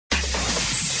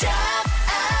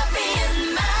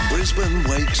Brisbane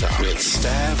wakes up with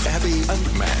Stav, Abby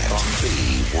and Matt on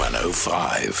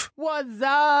B105. What's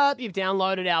up? You've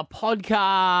downloaded our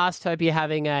podcast. Hope you're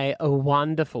having a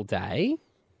wonderful day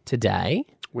today.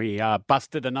 We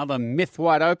busted another myth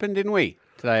wide open, didn't we,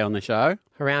 today on the show?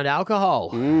 Around alcohol.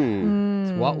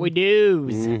 It's what we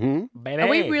do. Baby. Are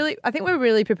we really? I think we're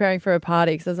really preparing for a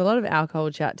party because there's a lot of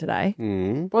alcohol chat today.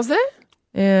 Was there?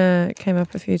 Yeah, it came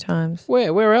up a few times.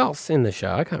 Where else in the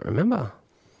show? I can't remember.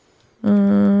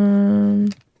 There's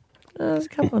a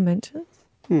couple of mentions.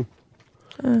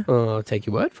 I'll take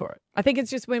your word for it. I think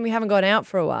it's just when we haven't gone out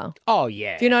for a while. Oh,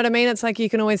 yeah. Do you know what I mean? It's like you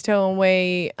can always tell when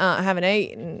we haven't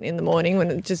eaten in the morning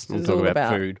when it just is all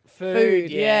about food.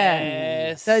 Food, yeah.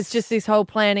 Yes. So it's just this whole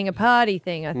planning a party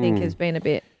thing, I think, has been a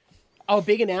bit... Oh,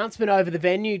 big announcement over the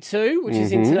venue too, which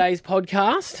is in today's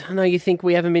podcast. I know you think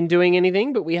we haven't been doing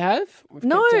anything, but we have.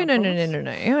 No.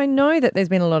 I know that there's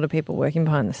been a lot of people working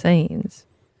behind the scenes.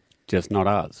 Just not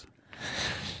us.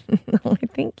 No, I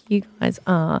think you guys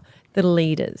are the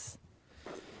leaders.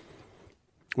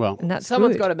 Well, And that's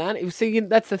Someone's good. got to man it. See,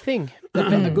 that's the thing.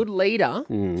 A good leader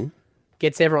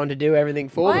gets everyone to do everything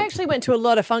for I them. actually went to a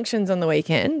lot of functions on the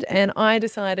weekend, and I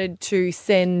decided to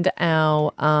send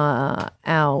our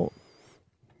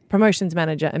promotions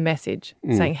manager a message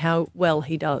saying how well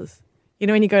he does. You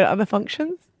know when you go to other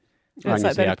functions? I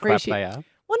can see how crap they are.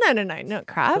 Well, no, not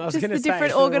crap. was Just gonna the say,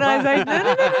 different so- organisation.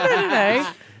 No.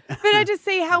 But I just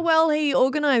see how well he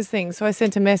organised things, so I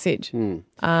sent a message. And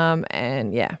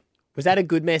yeah. Was that a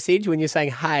good message when you're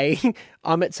saying, hey,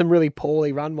 I'm at some really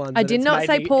poorly run ones? I and did it's not made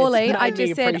say me- poorly. it's made I me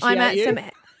just said I'm at appreciate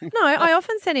some... No, I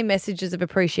often send him messages of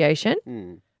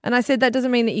appreciation. And I said, that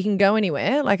doesn't mean that you can go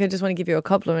anywhere. Like, I just want to give you a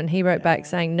compliment. And he wrote back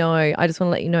saying, no, I just want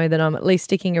to let you know that I'm at least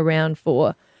sticking around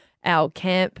for our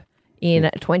camp in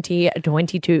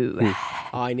 2022.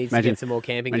 I need to get some more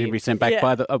camping Imagine gear. be sent back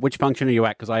by the... which function are you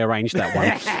at? Because I arranged that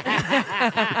one.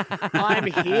 I'm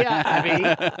here, Abby.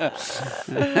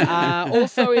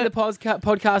 Also in the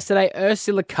podcast today,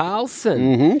 Ursula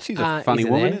Carlson. She's a funny is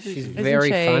woman. there. She's Isn't very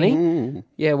she? funny.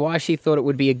 Yeah, why she thought it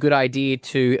would be a good idea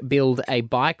to build a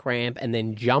bike ramp and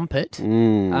then jump it.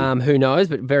 Who knows,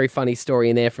 but very funny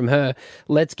story in there from her.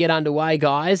 Let's get underway,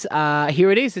 guys. Here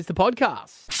it is. It's the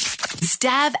podcast.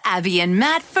 Stav, Abby and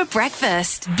Matt for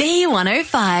breakfast.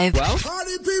 B105. Well,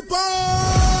 Party people!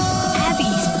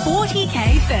 Abby's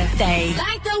 40K birthday.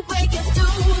 Like the way you do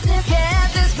this.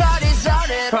 Get this party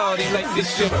started. Party like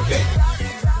this shit, okay?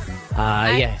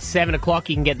 7 o'clock,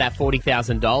 you can get that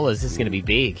 $40,000. This is going to be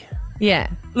big. Yeah.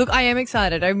 Look, I am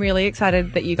excited. I'm really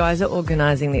excited that you guys are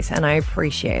organising this, and I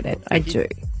appreciate it. I do.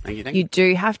 Thank You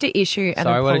do have to issue an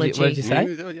Sorry, apology. what did you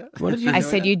say? What did you I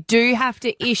said you do have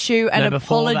to issue an No,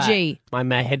 before that, apology.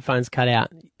 my headphones cut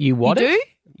out. You what? You do?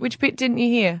 Which bit didn't you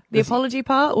hear? The apology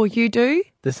part, or you do?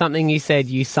 There's something you said,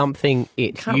 you something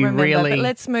it. Can't you remember, really... but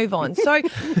let's move on. So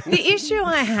the issue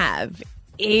I have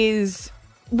is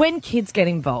when kids get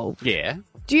involved. Yeah.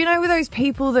 Do you know with those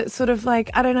people that sort of like,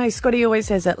 I don't know, Scotty always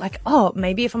says it, like, oh,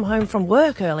 maybe if I'm home from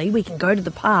work early, we can go to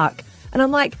the park. And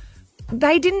I'm like,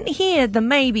 they didn't hear the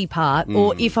maybe part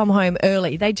or if I'm home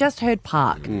early. They just heard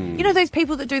park. You know those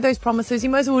people that do those promises? You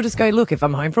might as well just go, look, if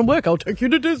I'm home from work, I'll take you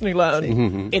to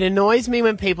Disneyland. It annoys me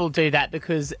when people do that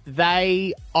because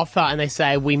they offer and they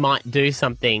say we might do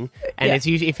something, and Yeah. it's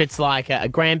usually if it's like a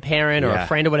grandparent or a Yeah.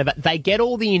 friend or whatever, they get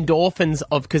all the endorphins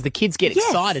of because the kids get Yes.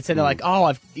 excited, so they're like,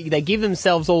 oh, they give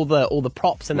themselves all the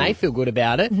props and they feel good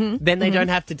about it. Then they don't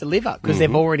have to deliver because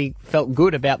they've already felt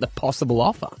good about the possible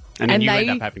offer. And then And you they- end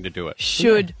up having to do it.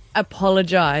 Should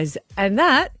apologise. And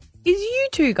that is you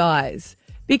two guys.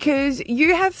 Because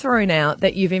you have thrown out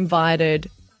that you've invited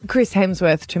Chris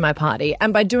Hemsworth to my party.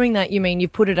 And by doing that, you mean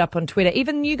you've put it up on Twitter.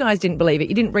 Even you guys didn't believe it.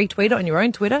 You didn't retweet it on your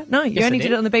own Twitter. No, you Yes, I only did.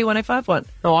 did it on the B105 one.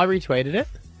 Oh, I retweeted it.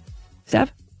 Stav?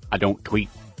 I don't tweet.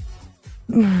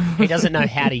 He doesn't know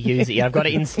how to use it yet. I've got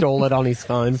to install it on his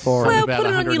phone for him. Well, about put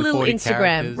it on your little 140 Instagram.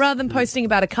 characters. Rather than posting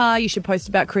about a car, you should post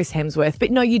about Chris Hemsworth.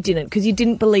 But no, you didn't, because you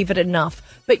didn't believe it enough.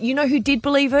 But you know who did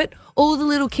believe it? All the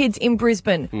little kids in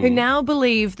Brisbane who now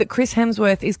believe that Chris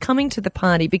Hemsworth is coming to the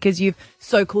party because you've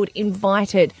so-called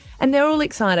invited. And they're all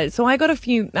excited. So I got a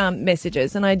few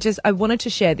messages, and I wanted to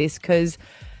share this because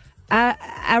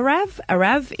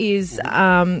Arav is...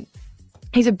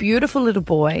 he's a beautiful little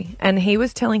boy, and he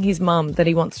was telling his mum that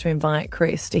he wants to invite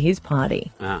Chris to his party.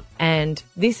 And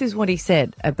this is what he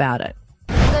said about it.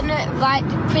 I'm gonna invite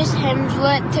Chris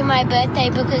Hemsworth to my birthday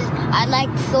because I like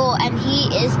Thor and he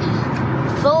is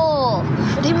Thor.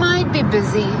 But he might be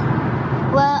busy.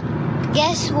 Well,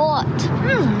 guess what?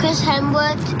 Chris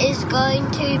Hemsworth is going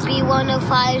to be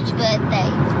 105's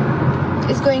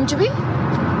birthday. It's going to be?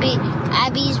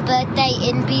 Abby's birthday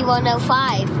in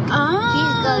B105. Oh.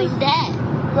 He's going there.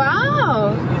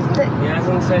 Wow. He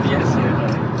hasn't said yes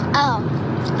yet. Oh.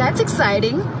 That's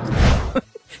exciting.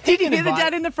 Did you hear the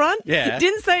dad in the front? Yeah.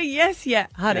 Didn't say yes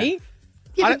yet, honey.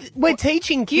 Yeah, but we're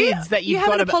teaching kids that you you've have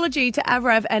got an apology to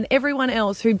Avrav and everyone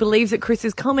else who believes that Chris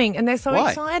is coming, and they're so Why?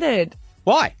 excited.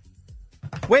 Why?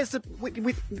 Where's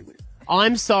the...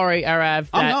 I'm sorry, Arav,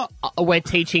 I'm that not. we're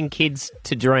teaching kids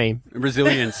to dream.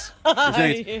 Resilience.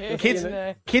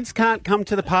 Kids can't come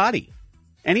to the party.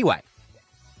 Anyway.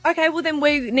 Okay, well then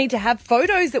we need to have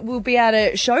photos that we'll be able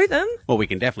to show them. Well, we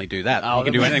can definitely do that. Oh, we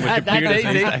can do anything with that's computers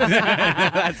easy. these days.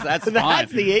 That's fine.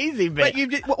 That's the easy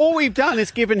bit. But all we've done is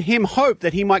given him hope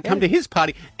that he might come to his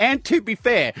party. And to be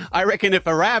fair, I reckon if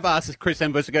Arav asks Chris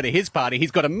Hemsworth to go to his party, he's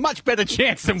got a much better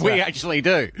chance than we actually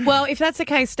do. Well, if that's the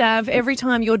case, Stav, every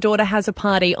time your daughter has a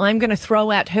party, I'm going to throw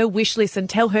out her wish list and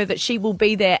tell her that she will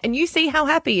be there, and you see how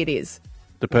happy it is.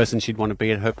 The person she'd want to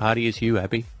be at her party is you,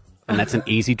 Abby. And that's an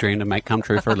easy dream to make come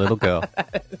true for a little girl.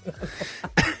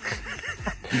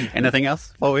 Anything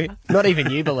else? Not even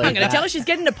you believe I'm going to tell her she's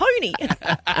getting a pony.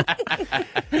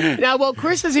 Now, well,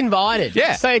 Chris is invited.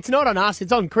 Yeah. So it's not on us,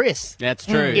 it's on Chris. That's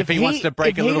true. If he wants to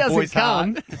break a little boy's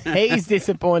heart. He's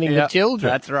disappointing the children.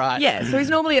 That's right. Yeah, so he's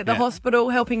normally at the hospital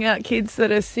helping out kids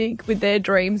that are sick with their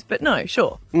dreams, but no,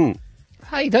 sure. Hey,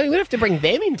 we don't have to bring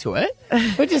them into it.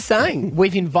 We're just saying.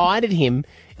 We've invited him.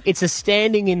 It's a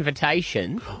standing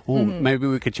invitation. Ooh, maybe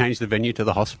we could change the venue to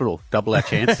the hospital. Double our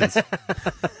chances. You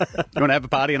want to have a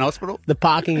party in hospital? The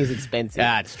parking is expensive.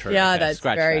 That's true. Yeah, Okay, that's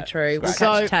scratch very that. true. We'll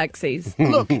Scratch catch taxis.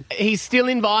 Look, he's still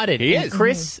invited. He is.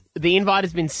 Chris, the invite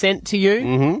has been sent to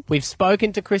you. We've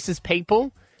spoken to Chris's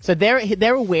people. So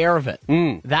they're aware of it.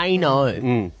 They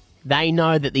know. They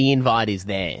know that the invite is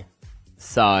there.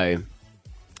 So...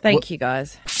 Thank you,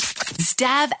 guys.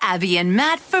 Stab Abby and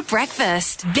Matt for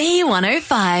breakfast.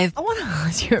 B105. I want to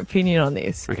ask your opinion on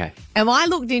this. Okay. Am I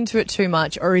looked into it too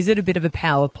much, or is it a bit of a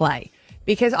power play?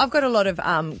 Because I've got a lot of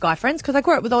guy friends, because I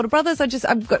grew up with older brothers.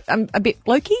 I'm a bit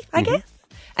blokey, I guess.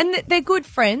 And they're good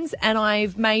friends, and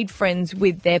I've made friends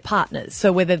with their partners.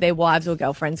 So whether they're wives or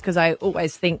girlfriends, because I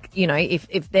always think, you know,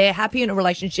 if they're happy in a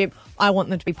relationship, I want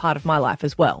them to be part of my life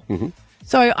as well.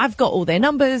 So I've got all their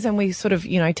numbers, and we sort of,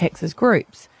 you know, text as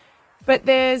groups. But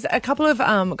there's a couple of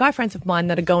guy friends of mine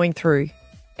that are going through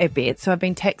a bit. So I've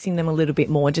been texting them a little bit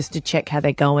more just to check how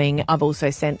they're going. I've also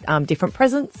sent different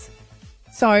presents.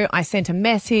 So I sent a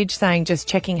message saying just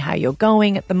checking how you're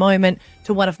going at the moment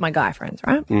to one of my guy friends,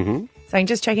 right? Saying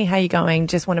just checking how you're going.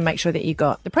 Just want to make sure that you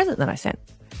got the present that I sent.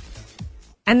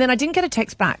 And then I didn't get a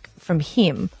text back from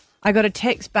him. I got a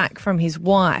text back from his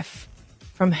wife,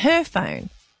 from her phone,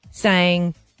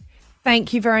 saying,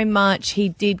 thank you very much. He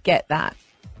did get that.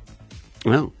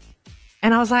 Well,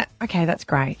 And I was like, okay, that's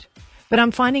great. But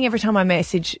I'm finding every time I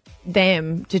message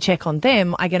them to check on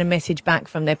them, I get a message back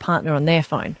from their partner on their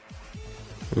phone.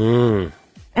 And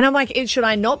I'm like, should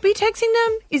I not be texting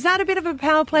them? Is that a bit of a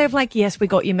power play of like, yes, we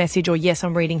got your message, or yes,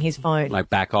 I'm reading his phone? like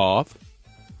back off.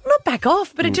 Not back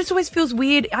off, but it just always feels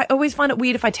weird. I always find it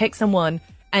weird if I text someone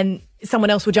and someone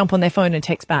else will jump on their phone and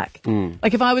text back.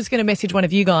 Like if I was going to message one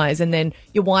of you guys and then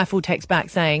your wife will text back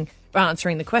saying,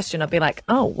 answering the question, I'd be like,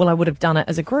 oh, well, I would have done it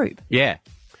as a group. Yeah.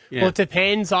 Well, it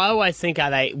depends. I always think,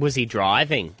 was he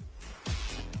driving?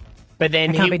 But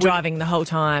then I can't he be driving the whole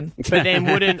time. But then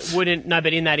wouldn't no.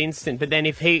 But in that instant, but then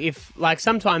if like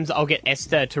sometimes I'll get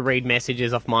Esther to read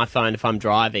messages off my phone if I'm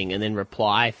driving and then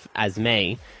reply as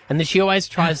me, and then she always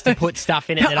tries to put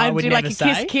stuff in it that I would do never like a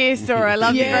say. kiss or I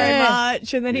love you very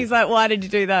much, and then he's like, why did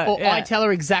you do that? Or I tell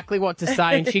her exactly what to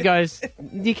say, and she goes,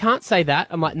 "You can't say that."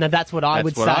 I'm like, "No, that's what I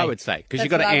would say." That's what I would say. Because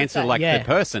you've got to what I would answer say. like Yeah. the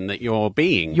person that you're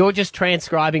being. You're just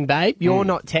transcribing, babe. You're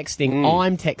not texting.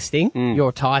 I'm texting.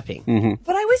 You're typing.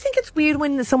 But I always think it's weird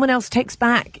when someone else texts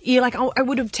back. You're like, oh, I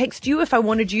would have texted you if I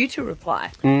wanted you to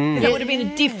reply. Because that would have been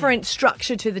a different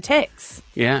structure to the text.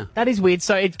 Yeah. That is weird.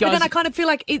 So it goes. But then I kind of feel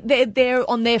like they're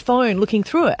on their phone looking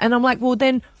through it. And I'm like, well,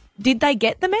 then did they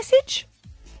get the message?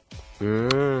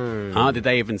 Oh, did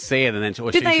they even see it? And then,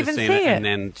 or Did she's they just even seen see it, it? and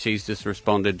then she's just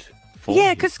responded for Yeah,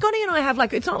 you. because Scotty and I have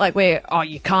like, it's not like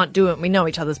you can't do it. We know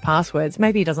each other's passwords.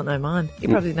 Maybe he doesn't know mine. He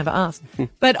probably never asked.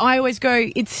 But I always go,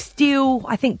 it's still,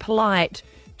 I think, polite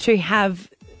to have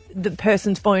the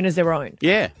person's phone as their own.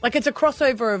 Yeah. Like it's a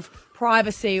crossover of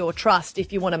privacy or trust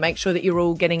if you want to make sure that you're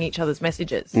all getting each other's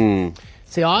messages.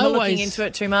 See, I Not always looking into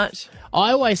it too much.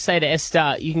 I always say to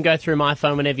Esther, you can go through my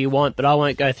phone whenever you want, but I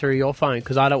won't go through your phone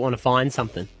because I don't want to find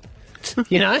something.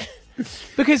 You know?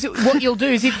 Because what you'll do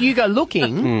is if you go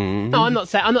looking, no, I'm not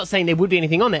saying there would be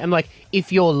anything on there. I'm like,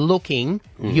 if you're looking,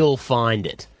 you'll find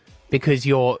it because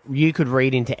you could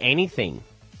read into anything.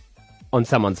 on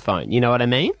someone's phone. You know what I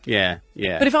mean? Yeah,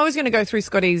 yeah. But if I was going to go through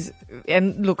Scotty's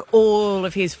and look, all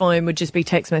of his phone would just be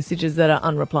text messages that are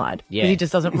unreplied. Yeah. Because he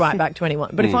just doesn't write back to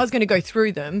anyone. But if I was going to go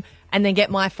through them and then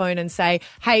get my phone and say,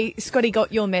 hey, Scotty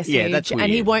got your message that's and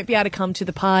he weird. won't be able to come to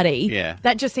the party, Yeah.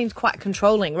 that just seems quite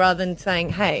controlling rather than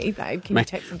saying, hey, babe, can you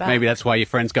text him back? Maybe that's why your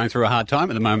friend's going through a hard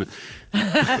time at the moment.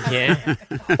 Yeah.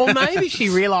 Or maybe she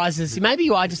realises, maybe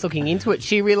you are just looking into it,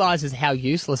 she realises how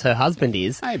useless her husband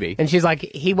is. Maybe. And she's like,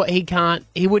 he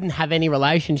wouldn't have any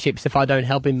relationships if I don't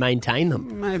help him maintain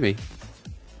them. Maybe.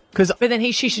 Because But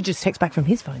then she should just text back from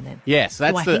his phone then. Yes,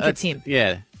 that's I the... think it's him.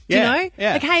 Yeah. Do you know?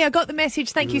 Yeah. Like, hey, I got the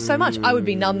message, thank you so much. I would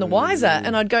be none the wiser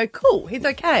and I'd go, cool, he's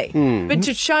okay. But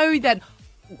to show that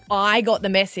I got the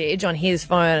message on his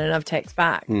phone and I've text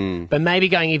back. But maybe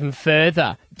going even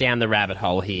further down the rabbit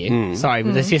hole here. Sorry,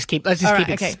 let's just keep All right,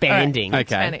 okay, expanding. all right.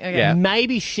 Expanding, okay. Yeah.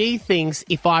 Maybe she thinks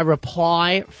if I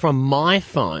reply from my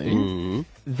phone,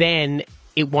 then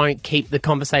it won't keep the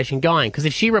conversation going. Because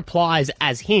if she replies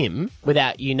as him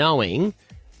without you knowing,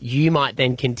 you might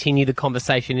then continue the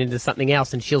conversation into something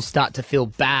else and she'll start to feel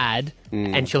bad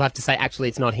and she'll have to say, actually,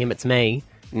 it's not him, it's me.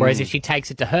 Whereas if she takes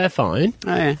it to her phone,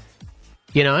 Oh, yeah.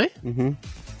 you know?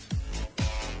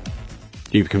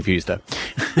 You've confused her.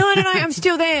 No, I'm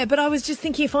still there. But I was just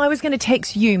thinking if I was going to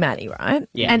text you, Matty, right?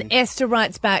 Yeah. And Esther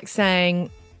writes back saying,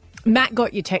 Matt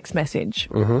got your text message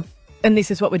and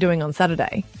this is what we're doing on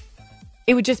Saturday.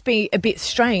 It would just be a bit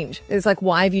strange. It's like,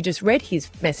 why have you just read his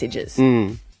messages?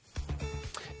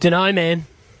 Dunno, man.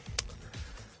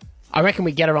 I reckon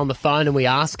we get her on the phone and we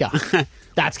ask her.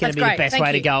 That's going to be great. the best Thank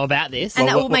way to you. go about this. And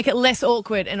that will make it less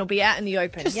awkward and it'll be out in the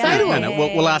open. Just say to her. No,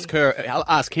 we'll ask her. I'll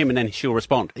ask him, and then she'll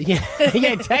respond. Yeah,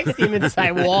 text him and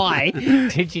say, why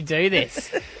did you do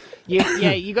this?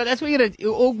 You got. That's what you got to.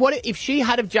 Or what if she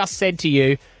had have just said to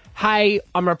you, "Hey,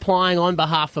 I'm replying on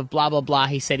behalf of blah blah blah.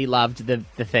 He said he loved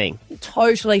the thing."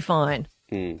 Totally fine.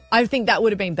 I think that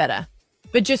would have been better.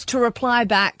 But just to reply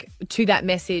back to that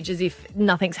message as if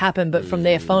nothing's happened but from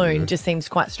their phone just seems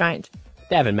quite strange.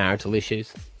 They're having marital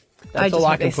issues. I That's just all I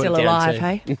hope can they're put still it down alive,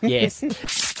 to. hey? Yes.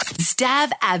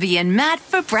 Stab Abby and Matt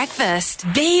for breakfast.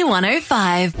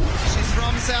 B105. She's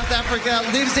from South Africa,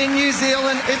 lives in New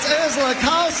Zealand. It's Ursula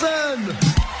Carlson.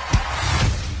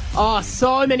 Oh,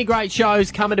 so many great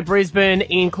shows coming to Brisbane,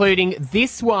 including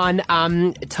this one,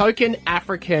 Token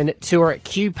African Tour at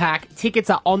QPAC. Tickets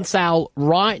are on sale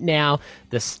right now.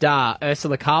 The star,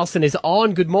 Ursula Carlson, is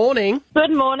on. Good morning.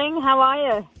 Good morning. How are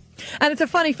you? And it's a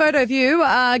funny photo of you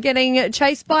getting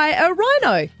chased by a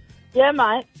rhino. Yeah,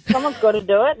 mate. Someone's got to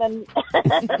do it. And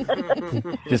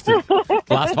Just a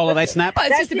last holiday snap. It's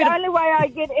that's just a the bit of, only way I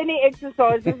get any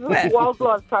exercise. This is what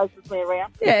wildlife chases me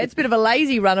around. yeah, it's a bit of a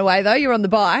lazy runaway, though. You're on the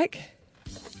bike.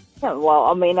 Yeah, well,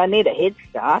 I mean, I need a head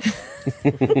start.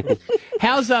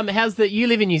 How's you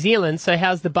live in New Zealand, so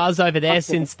how's the buzz over there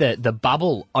since the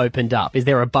bubble opened up? Is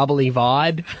there a bubbly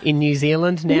vibe in New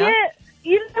Zealand now? Yeah,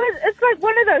 you know, it's like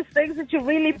one of those things that you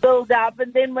really build up,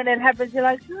 and then when it happens, you're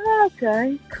like, oh,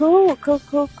 okay, cool.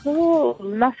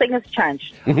 Nothing has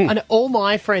changed. And all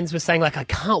my friends were saying, like, I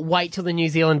can't wait till the New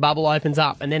Zealand bubble opens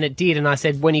up. And then it did, and I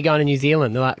said, when are you going to New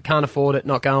Zealand? They're like, can't afford it,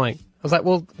 not going. I was like,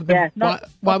 well, then why are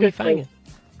we obviously. paying?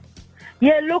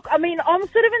 Yeah, look, I mean, I'm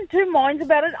sort of in two minds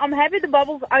about it. I'm happy the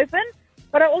bubble's open,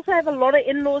 but I also have a lot of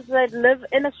in-laws that live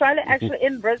in Australia, actually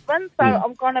in Brisbane, so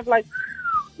I'm kind of like,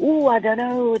 ooh, I don't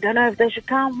know if they should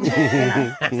come. You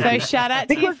know? So shout out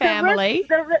to your family.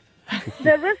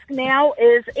 The risk now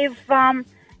is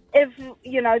if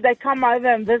you know they come over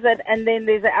and visit and then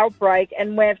there's an outbreak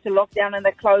and we have to lock down and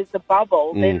they close the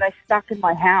bubble, then they're stuck in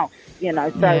my house. You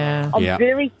know, so I'm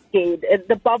very scared.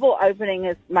 The bubble opening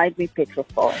has made me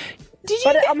petrified.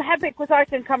 But I'm happy because I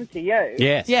can come to you.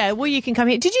 Yes. Yeah, well, you can come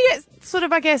here. Did you get sort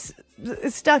of, I guess,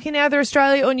 stuck in either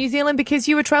Australia or New Zealand because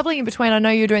you were travelling in between? I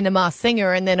know you were doing the Masked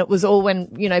Singer and then it was all when,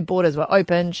 you know, borders were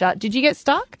open, shut. Did you get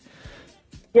stuck?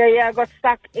 Yeah, I got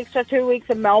stuck extra 2 weeks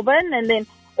in Melbourne and then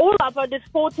all up I did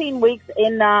 14 weeks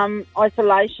in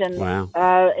isolation in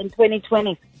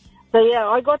 2020. So, yeah,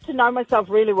 I got to know myself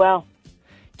really well.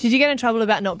 Did you get in trouble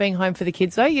about not being home for the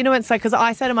kids, though? You know, it's like, because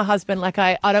I say to my husband, like,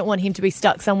 I don't want him to be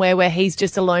stuck somewhere where he's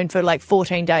just alone for like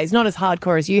 14 days. Not as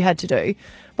hardcore as you had to do,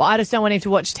 but I just don't want him to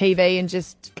watch TV and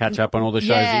just catch up on all the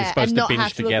shows he's supposed to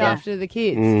binge together. Look after the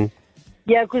kids.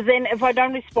 Yeah, because then if I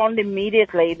don't respond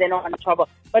immediately, then I'm in trouble.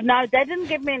 But no, they didn't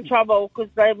get me in trouble because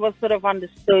they were sort of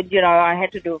understood, you know, I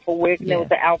had to do it for work and there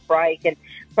was an outbreak. And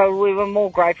so we were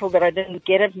more grateful that I didn't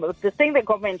get it. But the thing that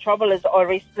got me in trouble is I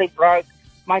recently broke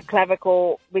my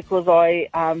clavicle because I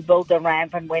built a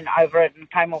ramp and went over it and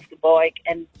came off the bike.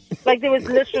 And, like, there was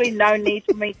literally no need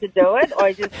for me to do it.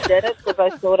 I just did it because I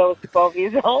thought I was 12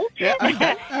 years old. Yeah,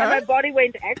 okay. And my body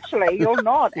went, actually, you're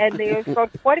not. And there's got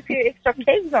quite a few extra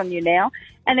kegs on you now.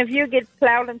 And if you get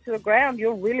ploughed into the ground,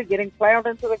 you're really getting ploughed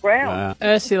into the ground.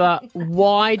 Ursula,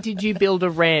 why did you build a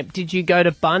ramp? Did you go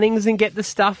to Bunnings and get the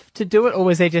stuff to do it, or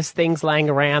was there just things laying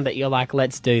around that you're like,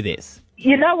 let's do this?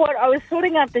 You know what? I was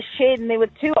sorting out the shed, and there were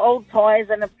 2 old tyres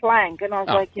and a plank. And I was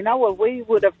like, you know what we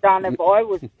would have done if I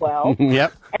was 12?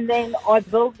 Yep. And then I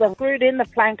screwed in the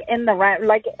plank in the ramp.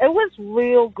 Like, it was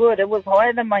real good. It was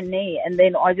higher than my knee. And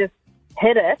then I just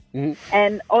hit it.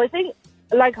 And I think,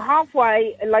 like,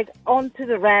 halfway, like, onto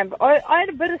the ramp, I had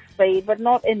a bit of speed, but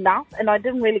not enough. And I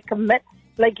didn't really commit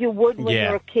like you would when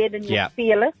you're a kid and you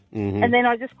feel it. And then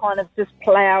I just kind of just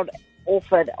ploughed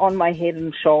off it on my head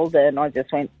and shoulder, and I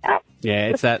just went up. Yeah,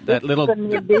 it's that little...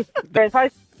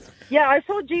 Yeah, I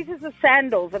saw Jesus'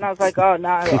 sandals, and I was like, oh, no,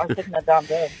 I shouldn't have done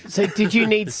that. So did you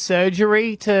need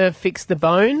surgery to fix the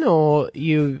bone, or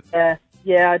you...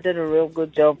 Yeah, I did a real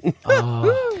good job.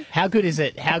 Oh, how good is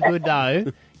it? How good,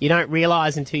 though? You don't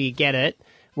realise until you get it.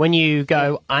 When you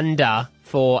go under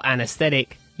for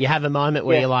anaesthetic, you have a moment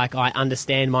where you're like, I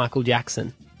understand Michael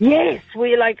Jackson. Yes,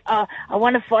 we're like, I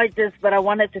want to fight this, but I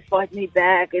want it to fight me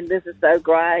back, and this is so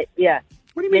great. Yeah.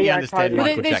 What do you mean you understand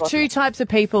Michael There's Jackson? 2 types of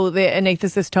people that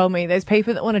anaesthetist told me. There's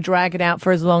people that want to drag it out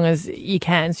for as long as you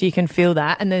can so you can feel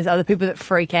that, and there's other people that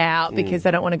freak out because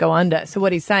they don't want to go under. So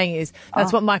what he's saying is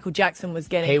that's what Michael Jackson was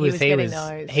getting. He was getting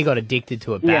those. He got addicted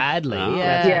to it badly.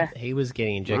 Yeah. He was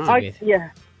getting injected with.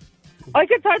 Yeah. I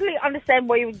can totally understand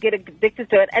why you would get addicted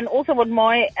to it. And also what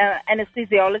my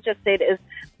anesthesiologist said is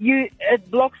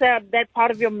it blocks out that part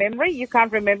of your memory. You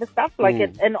can't remember stuff like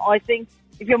it. And I think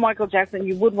if you're Michael Jackson,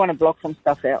 you would want to block some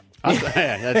stuff out.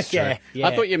 Yeah, that's true. Yeah.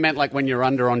 I thought you meant like when you're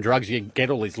under on drugs, you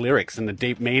get all these lyrics and the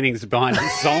deep meanings behind the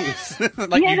songs.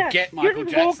 Like you get Michael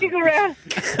Jackson.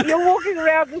 You're walking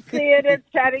around the theatre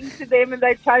chatting to them, and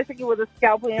they're chasing you with a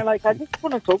scalpel, and you're like, I just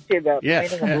want to talk to you about the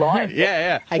meaning of life.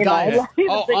 Yeah. Hey, guys.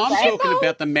 Oh, I'm talking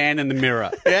about the man in the mirror.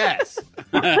 Yes.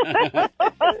 But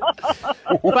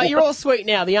you're all sweet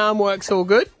now. The arm work's all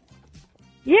good?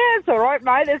 Yeah, it's all right,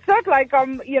 mate. It's not like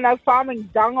I'm, farming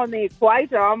dung on the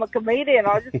equator. I'm a comedian.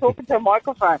 I just talk into a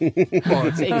microphone. Well,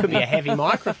 it could be a heavy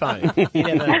microphone.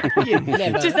 You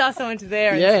never... Just ask someone to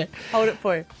there and hold it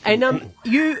for you. And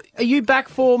are you back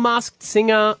for Masked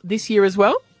Singer this year as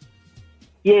well?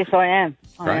 Yes, I am.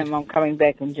 Great. I am. I'm coming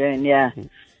back in June, yeah.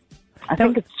 I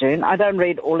think it's June. I don't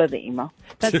read all of the email.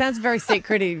 That sounds very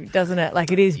secretive, doesn't it?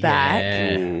 Like, it is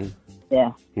bad.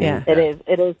 Yeah.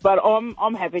 It is. But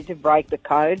I'm happy to break the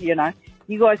code, You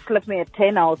guys slip me a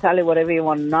 10, I'll tell you whatever you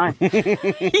want to know.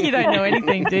 You don't know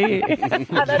anything, do you? I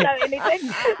don't know anything.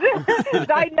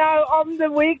 They know I'm the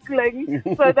weakling,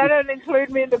 so they don't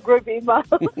include me in the group email.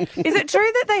 Is it true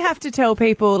that they have to tell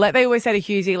people, like they always say to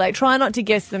Husey, like try not to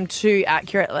guess them too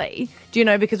accurately,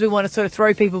 because we want to sort of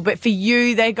throw people, but for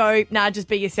you, they go, nah, just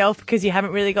be yourself because you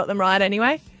haven't really got them right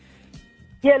anyway?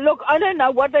 Yeah, look, I don't know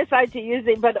what they say to you,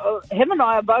 but him and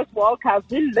I are both wildcards.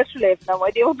 We literally have no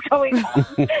idea what's going on.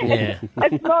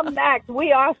 It's not an act.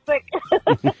 We are sick.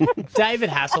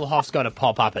 David Hasselhoff's got to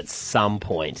pop up at some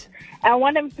point. I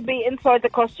want him to be inside the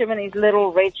costume in his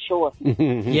little red shorts.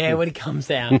 Yeah, when he comes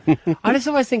out. I just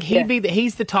always think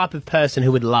he's the type of person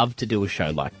who would love to do a show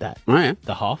like that. Oh, yeah.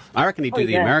 The Hoff. I reckon he'd do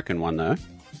the American one, though.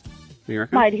 You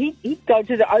reckon? Mate, he'd go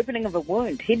to the opening of a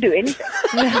wound. He'd do anything.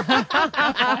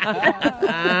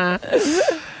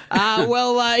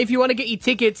 If you want to get your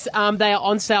tickets, they are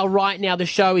on sale right now. The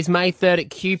show is May 3rd at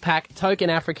QPAC.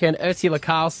 Token African, Ursula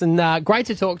Carlson. Great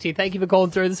to talk to you. Thank you for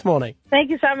calling through this morning.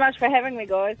 Thank you so much for having me,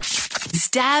 guys.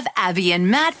 Stab Abby and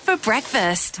Matt for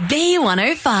breakfast.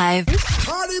 B105.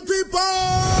 Party people!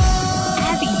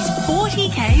 Abby's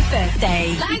 40K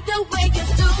birthday. Like the way you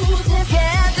do this.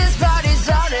 Yeah, this party's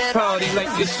started. Party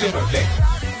like this shit, okay?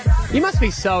 You must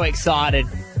be so excited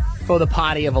for the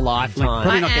party of a lifetime.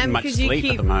 Probably not I getting am, much 'cause you sleep at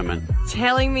keep the moment.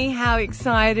 telling me how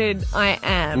excited I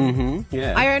am. Mm-hmm.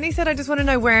 Yeah. I only said I just want to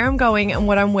know where I'm going and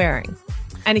what I'm wearing.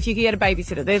 And if you could get a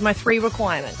babysitter. There's my 3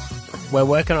 requirements. We're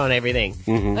working on everything.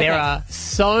 Mm-hmm. There are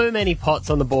so many pots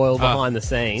on the boil behind the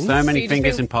scenes. So many you just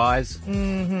fingers feel- and pies.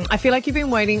 I feel like you've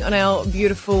been waiting on our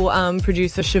beautiful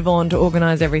producer, Siobhan, to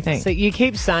organise everything. So you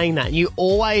keep saying that. You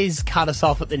always cut us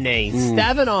off at the knees.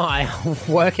 Stav and I are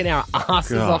working our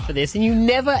asses off for this, and you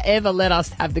never, ever let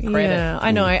us have the credit. Yeah,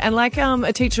 I know. And like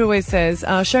a teacher always says,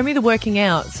 show me the working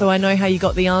out so I know how you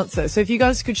got the answer. So if you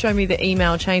guys could show me the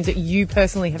email chains that you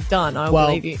personally have done, I will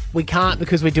believe you. We can't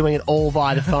because we're doing it all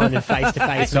via the phone and Facebook.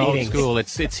 face-to-face It's old meetings. school.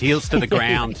 It's heels to the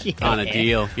ground kind of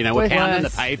deal. You know, we're pounding the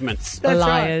pavements.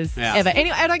 Liars. Yeah. Ever.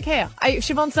 Anyway, I don't care.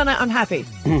 Siobhan's done it. I'm happy.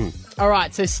 All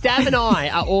right, so Stav and I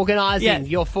are organising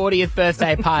your 40th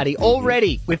birthday party.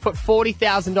 Already, we've put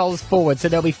 $40,000 forward, so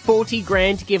there'll be 40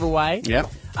 grand to give away.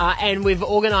 Yep. And we've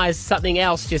organised something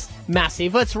else just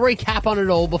massive. Let's recap on it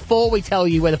all before we tell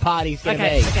you where the party's going to be.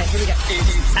 Okay, here we go.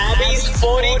 It's Abby's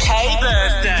 40K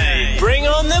birthday. Bring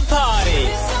on the party.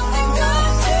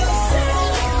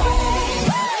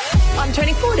 I'm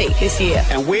turning 40 this year.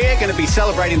 And we're going to be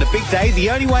celebrating the big day the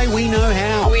only way we know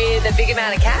how. With a big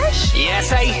amount of cash?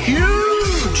 Yes, a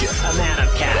huge amount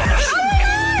of cash.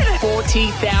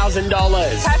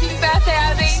 $40,000. Happy birthday,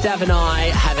 Abby. Stav and I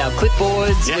have our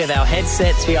clipboards, we have our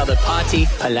headsets, we are the party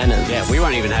planners. Yeah, we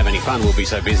won't even have any fun. We'll be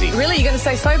so busy. Really? You're going to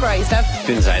stay sober, are you, Stav?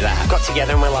 Didn't say that. Got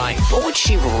together and we're like, what would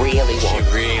she really want?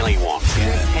 She really wants.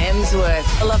 Yeah.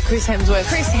 Hemsworth. I love Chris Hemsworth.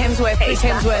 Chris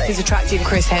Hemsworth is attractive.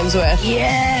 Chris Hemsworth.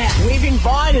 Yeah, we've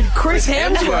invited Chris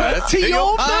Hemsworth to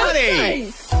your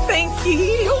birthday. party. Thank you.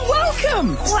 You're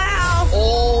welcome. Wow.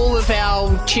 All of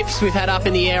our chips we've had up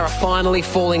in the air are finally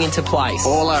falling into place.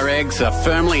 All our eggs are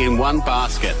firmly in one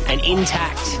basket. And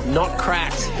intact, not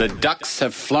cracked. The ducks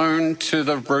have flown to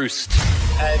the roost.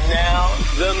 And now,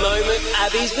 the moment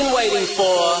Abby's been waiting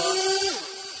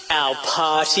for. Our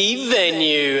party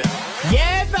venue.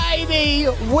 Yeah, baby,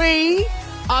 we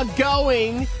are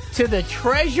going to the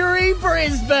Treasury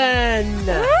Brisbane.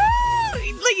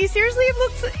 Like, you seriously have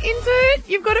looked into it?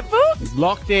 You've got it booked?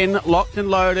 Locked in, locked and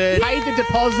loaded. Paid the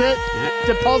deposit.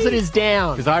 Deposit is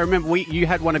down. Because I remember you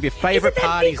had one of your favourite that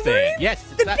parties big there. room? Yes,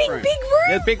 it's The that big room. room?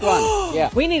 Yeah, the big one.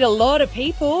 Yeah. We need a lot of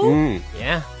people.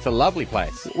 Yeah. It's a lovely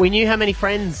place. We knew how many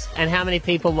friends and how many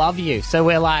people love you. So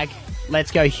we're like, let's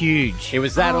go huge. It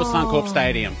was that or Suncorp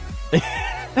Stadium.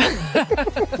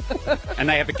 And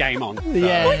they have a game on. So.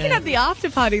 Yeah. We can have the after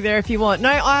party there if you want. No,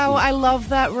 I love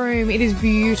that room. It is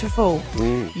beautiful.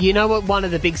 You know what one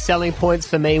of the big selling points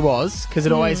for me was? Because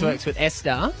it always works with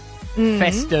Esther.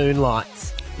 Festoon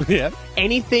lights. Yeah.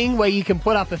 Anything where you can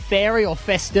put up a fairy or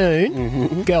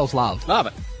festoon, girls love. Love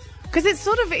it. Because it's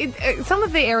sort of, some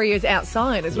of the areas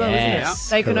outside as well, Yes, isn't it?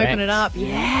 They can open it up.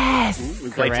 Yes.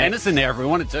 We play tennis in there if we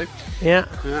wanted to. Yeah.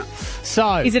 Yeah.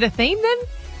 So, Is it a theme then?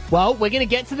 well, we're going to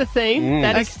get to the theme.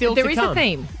 That is still There to is come. a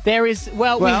theme. There is, we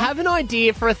Well- have an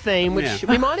idea for a theme, which Yeah.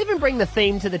 we might even bring the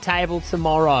theme to the table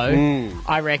tomorrow,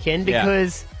 I reckon, Yeah.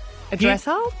 because A dress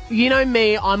up? you know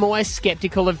me, I'm always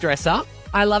skeptical of dress up.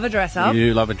 I love a dress up.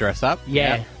 You love a dress up?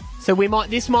 Yeah. So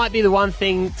this might be the one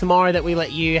thing tomorrow that we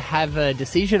let you have a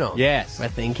decision on. Yes. We're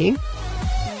thinking.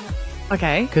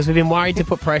 Okay. Because we've been worried to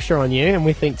put pressure on you, and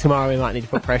we think tomorrow we might need to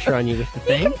put pressure on you with the You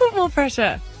theme. can put more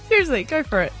pressure. Seriously, go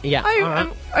for it. Yeah, all right.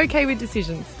 I'm okay with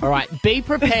decisions. All right, be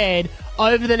prepared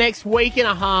over the next week and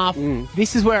a half.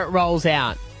 This is where it rolls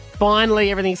out. Finally,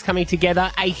 everything's coming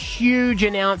together. A huge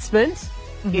announcement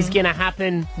is going to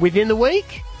happen within the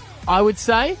week, I would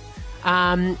say.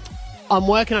 I'm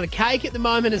working on a cake at the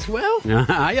moment as well.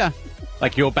 Are you?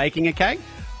 Like you're baking a cake?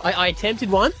 I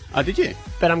attempted one, Oh, did you?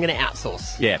 but I'm going to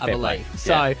outsource, Yeah, I fair believe. play.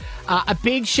 So a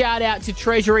big shout out to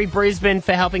Treasury Brisbane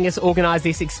for helping us organise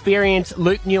this experience.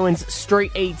 Luke Newen's Street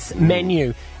Eats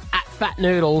menu at Fat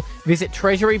Noodle. Visit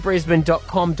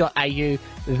treasurybrisbane.com.au.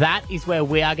 That is where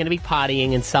we are going to be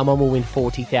partying, and someone will win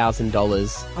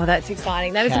 $40,000. Oh, that's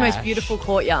exciting. That is the most Cash. beautiful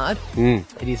courtyard.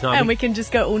 It is not. And we can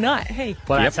just go all night. Hey.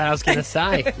 Well, that's what I was going to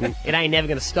say. It ain't never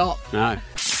going to stop. No.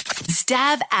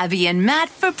 Stab Abby and Matt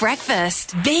for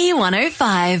breakfast.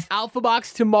 B105. Alpha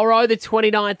Bucks tomorrow, the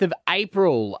 29th of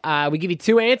April. We give you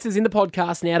two answers in the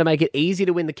podcast now to make it easy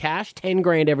to win the cash. 10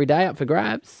 grand every day up for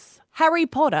grabs. Harry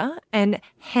Potter and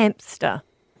hamster.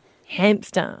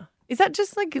 Hamster. Is that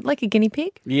just like a guinea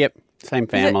pig? Yep. Same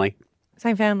family.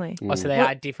 Same family. Oh, so they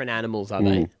are different animals, are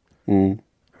they?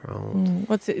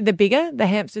 What's it, the bigger? The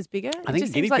hamster's bigger? I think it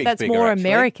just guinea seems like pig's that's bigger, more actually.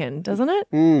 American, doesn't it?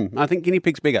 I think guinea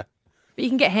pig's bigger. But you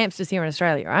can get hamsters here in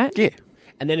Australia, right? Yeah.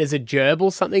 And then is a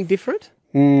gerbil something different?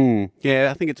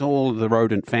 Yeah, I think it's all the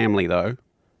rodent family, though.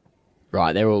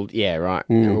 Right, they're all, they're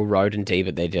all rodent-y,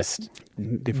 but they're just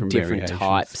Different variations.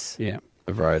 types Yeah.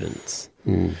 of rodents.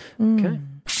 Okay.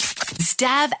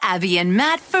 Stab Abby and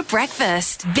Matt for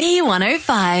breakfast.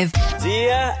 B105.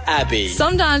 Dear Abby.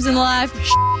 Sometimes in life,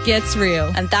 gets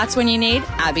real, and that's when you need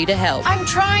Abby to help. I'm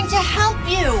trying to help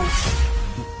you.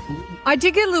 I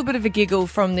did get a little bit of a giggle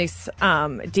from this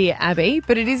Dear Abby,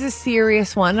 but it is a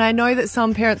serious one. I know that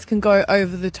some parents can go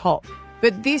over the top,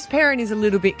 but this parent is a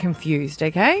little bit confused,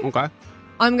 okay? Okay.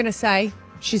 I'm going to say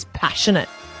she's passionate.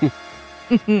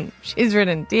 She's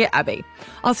written, Dear Abby,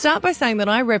 I'll start by saying that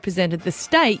I represented the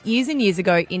state years and years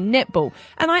ago in netball,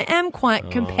 and I am quite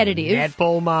competitive.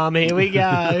 Netball, Mum, here we go.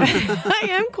 I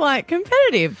am quite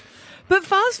competitive. But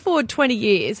fast forward 20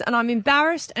 years, and I'm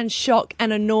embarrassed and shocked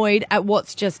and annoyed at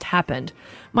what's just happened.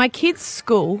 My kid's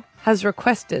school has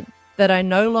requested that I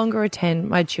no longer attend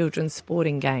my children's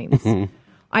sporting games.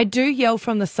 I do yell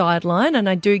from the sideline and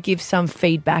I do give some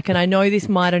feedback, and I know this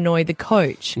might annoy the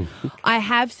coach. I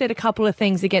have said a couple of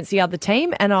things against the other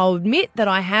team, and I'll admit that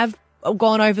I have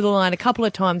gone over the line a couple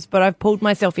of times, but I've pulled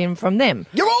myself in from them.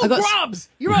 You're all grubs!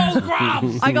 You're all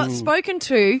grubs! I got spoken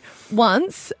to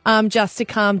once just to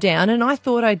calm down, and I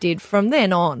thought I did from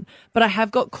then on. But I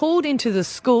have got called into the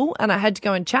school, and I had to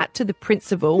go and chat to the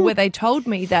principal, where they told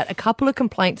me that a couple of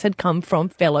complaints had come from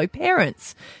fellow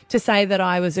parents to say that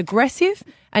I was aggressive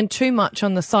and too much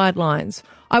on the sidelines.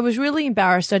 I was really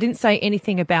embarrassed. I didn't say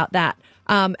anything about that.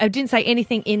 I didn't say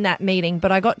anything in that meeting,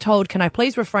 but I got told, can I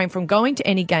please refrain from going to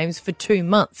any games for 2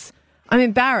 months? I'm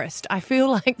embarrassed. I feel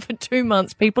like for 2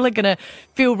 months, people are going to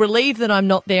feel relieved that I'm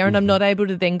not there and I'm not able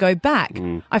to then go back.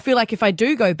 I feel like if I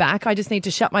do go back, I just need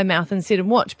to shut my mouth and sit and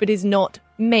watch, but it's not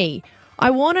me. I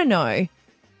want to know,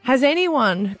 has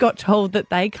anyone got told that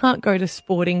they can't go to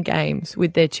sporting games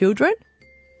with their children?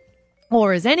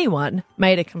 Or has anyone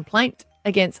made a complaint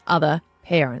against other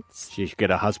parents? She should get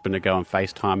her husband to go and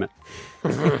FaceTime it.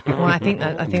 Well, I think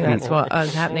that's what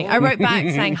was happening. I wrote back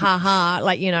saying, ha ha,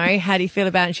 like, you know, how do you feel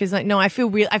about it? And she was like, no, I feel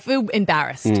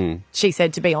embarrassed, she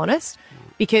said, to be honest,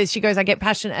 because she goes, I get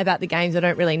passionate about the games, I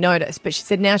don't really notice. But she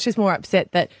said now she's more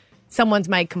upset that someone's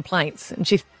made complaints. And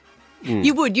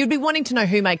you'd be wanting to know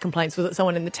who made complaints. Was it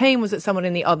someone in the team? Was it someone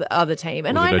in the other team?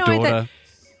 And I know that.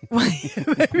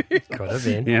 Could have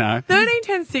been. You know. 13,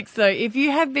 10, 6, though, if you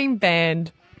have been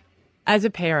banned as a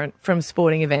parent from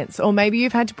sporting events, or maybe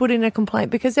you've had to put in a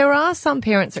complaint, because there are some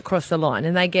parents that cross the line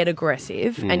and they get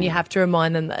aggressive, and you have to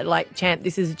remind them that, like, champ,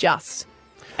 this is just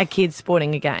a kid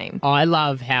sporting a game. I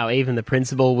love how even the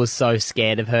principal was so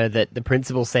scared of her that the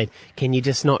principal said, can you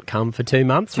just not come for 2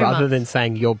 months, rather than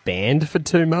saying you're banned for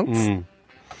 2 months?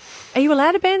 Are you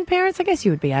allowed to ban parents? I guess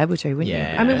you would be able to, wouldn't you?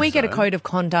 Yeah, I mean, we get a code of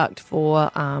conduct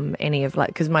for any of, like,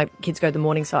 because my kids go to the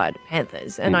Morningside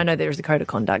Panthers, and I know there is a code of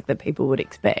conduct that people would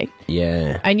expect.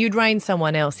 Yeah. And you'd rein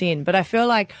someone else in. But I feel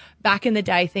like back in the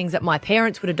day, things that my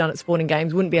parents would have done at sporting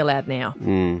games wouldn't be allowed now.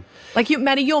 Like,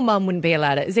 Maddie, your mum wouldn't be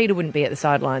allowed it. Zeta wouldn't be at the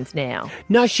sidelines now.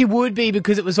 No, she would be,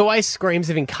 because it was always screams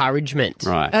of encouragement.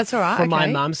 Right. That's all right. From my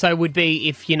mum. So it would be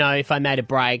if I made a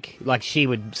break, like, she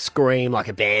would scream like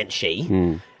a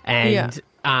banshee. And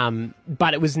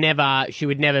but it was never, she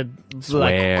would never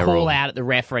like call out at the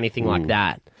ref or anything like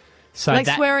that. So like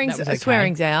that swearing's was okay.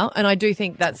 Swearing's out, and I do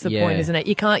think that's the point, isn't it?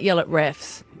 You can't yell at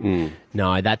refs.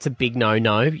 No, that's a big no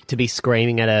to be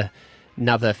screaming at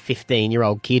another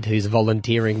 15-year-old kid who's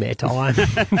volunteering their time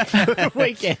for a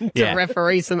weekend to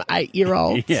referee some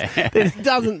 8-year-olds.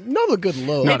 It not a good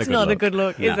look. It's not a good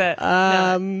look, is it?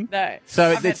 No.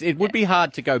 So it would be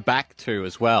hard to go back to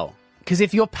as well. Because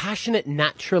if you're passionate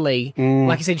naturally,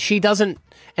 like I said, she doesn't,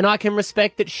 and I can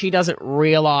respect that she doesn't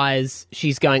realise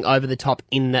she's going over the top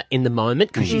in the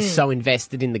moment, because she's so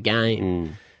invested in the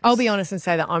game. I'll be honest and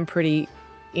say that I'm pretty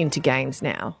into games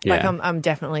now. Yeah. Like, I'm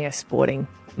definitely a sporting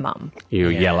mum.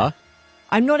 You're a yeller.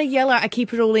 I'm not a yeller. I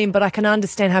keep it all in, but I can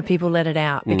understand how people let it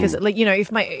out, because, like, you know,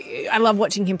 I love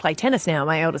watching him play tennis now,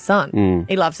 my eldest son.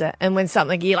 He loves it. And when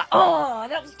something, you're like, oh,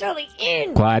 that was totally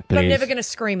in. Quiet, please. But I'm never going to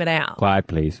scream it out. Quiet,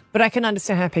 please. But I can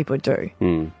understand how people do.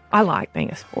 I like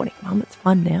being a sporting mum. It's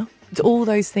fun now. It's all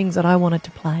those things that I wanted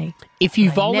to play. If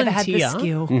you volunteer, never had the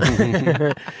skill.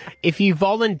 If you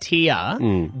volunteer,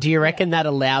 do you reckon that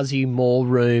allows you more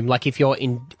room? Like, if you're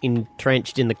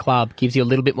entrenched in the club, gives you a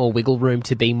little bit more wiggle room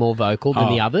to be more vocal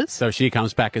than the others? So she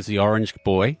comes back as the orange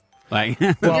boy. Like,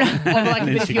 if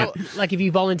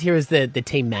you volunteer as the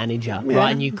team manager,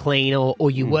 right, and you clean or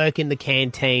you work in the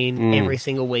canteen every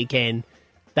single weekend,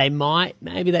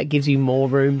 maybe that gives you more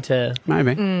room to...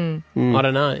 Maybe. I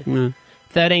don't know.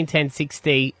 13 10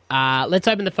 60. Let's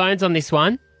open the phones on this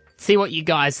one. See what you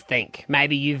guys think.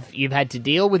 Maybe you've had to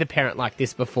deal with a parent like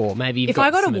this before. Maybe you've if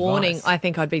I got some a warning, advice. I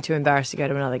think I'd be too embarrassed to go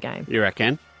to another game. You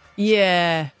reckon?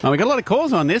 Yeah. Oh, we got a lot of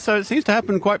calls on this, so it seems to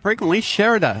happen quite frequently.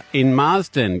 Sherida in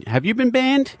Marsden, have you been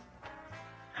banned?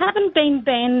 Haven't been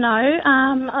banned, no.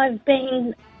 I've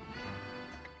been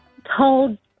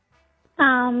told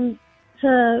to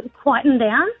quieten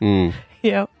down.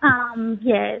 Yeah.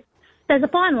 Yeah. There's a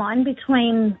fine line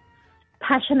between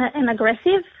passionate and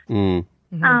aggressive.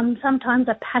 Sometimes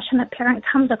a passionate parent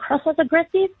comes across as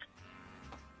aggressive.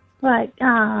 Like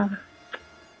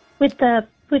with the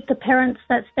with the parents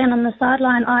that stand on the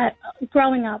sideline,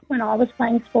 growing up when I was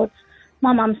playing sports,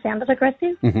 my mum sounded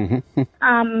aggressive.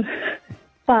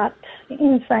 But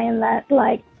in saying that,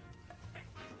 like,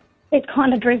 it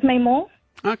kind of drove me more.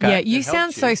 Okay. Yeah, you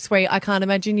sound so sweet. I can't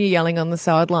imagine you yelling on the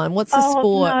sideline. What's the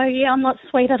sport? No, yeah, I'm not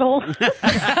sweet at all. This is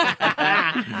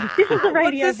a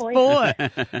radio What's the voice. sport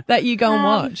that you go and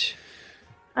watch?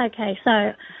 Okay,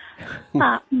 so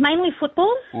mainly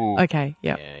football. Okay,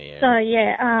 yeah. So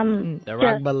yeah,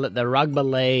 The rugby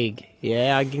league.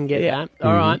 Yeah, I can get that.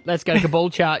 All right, let's go to Kabul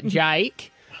chart.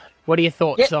 Jake, what are your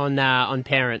thoughts on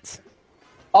parents?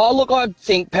 Oh, look, I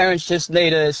think parents just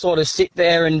need to sort of sit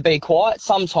there and be quiet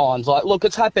sometimes. Like, look,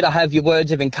 it's happy to have your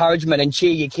words of encouragement and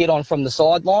cheer your kid on from the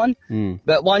sideline.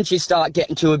 But once you start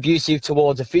getting too abusive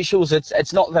towards officials,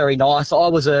 it's not very nice. I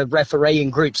was a referee in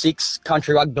Group 6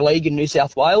 Country Rugby League in New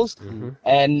South Wales,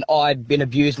 and I'd been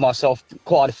abused myself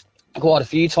quite a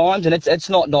few times, and it's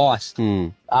not nice.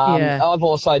 I've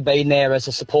also been there as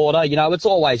a supporter. You know, it's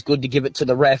always good to give it to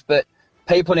the ref, but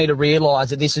people need to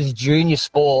realise that this is junior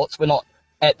sports. We're not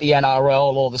at the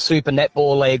NRL or the Super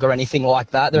Netball League or anything like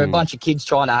that. There are a bunch of kids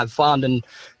trying to have fun and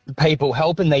people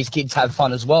helping these kids have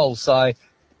fun as well. So,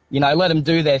 you know, let them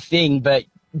do their thing, but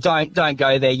don't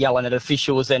go there yelling at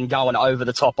officials and going over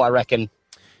the top, I reckon.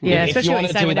 Yeah, if you want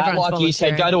to do that, like you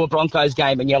said, go to a Broncos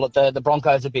game and yell at the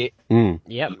Broncos a bit.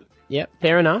 Yep,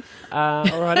 fair enough. All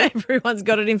right. Everyone's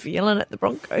got it in for yelling at the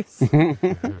Broncos.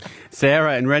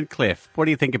 Sarah and Redcliffe, what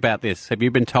do you think about this? Have you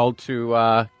been told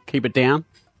to keep it down?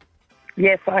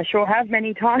 Yes, I sure have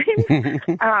many times.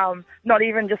 Not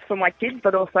even just for my kids,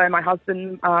 but also my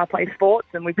husband plays sports,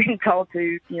 and we've been told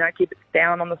to, keep it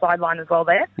down on the sideline as well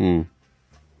there.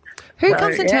 Who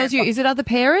comes and tells you? Is it other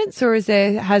parents, or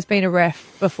has been a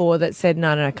ref before that said,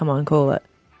 no, come on, call it?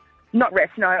 Not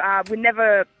refs, no. We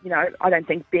never, I don't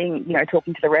think being,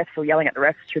 talking to the refs or yelling at the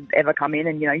refs should ever come in,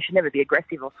 and, you should never be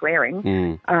aggressive or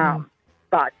swearing.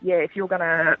 But, yeah, if you're going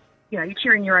to, you're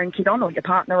cheering your own kid on or your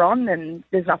partner on, and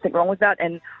there's nothing wrong with that.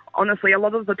 And honestly, a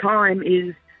lot of the time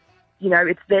is,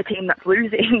 it's their team that's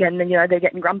losing, and then, they're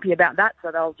getting grumpy about that,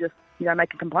 so they'll just,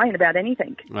 make a complaint about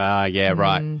anything. Yeah,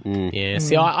 right. Yeah,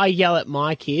 see, I yell at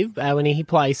my kid when he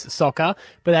plays soccer,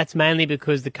 but that's mainly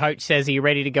because the coach says, are you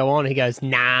ready to go on? He goes,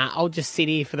 nah, I'll just sit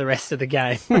here for the rest of the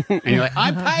game. And you're like,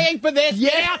 I'm paying for this,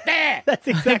 get out there! That's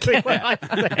exactly what I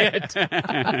said.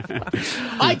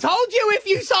 I told you if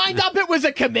you signed up it was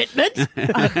a commitment.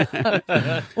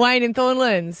 Wayne in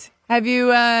Thornlands, have you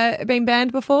been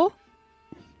banned before?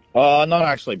 Not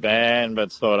actually banned,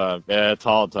 but sort of,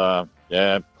 told to,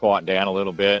 quiet down a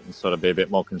little bit and sort of be a bit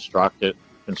more constructive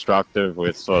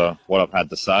with sort of what I've had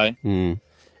to say.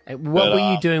 What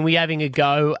were you doing? Were you having a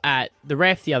go at the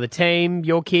ref, the other team,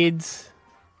 your kids?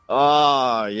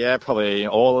 Oh, yeah, probably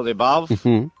all of the above.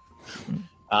 Sort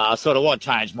of what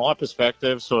changed my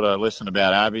perspective, sort of listened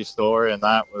about Abby's story, and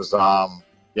that was, I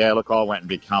went and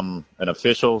become an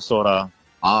official sort of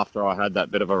after I had that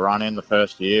bit of a run-in the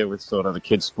first year with sort of the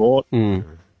kids' sport.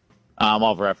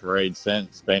 I've refereed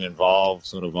since, been involved,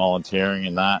 sort of volunteering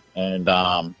in that. And,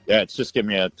 it's just given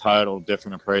me a total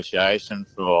different appreciation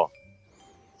for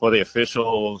the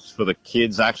officials, for the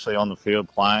kids actually on the field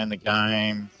playing the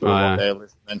game, for what they're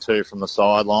listening to from the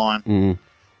sideline.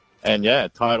 And,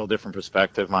 total different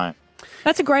perspective, mate.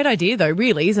 That's a great idea, though,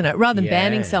 really, isn't it? Rather than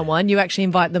banning someone, you actually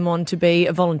invite them on to be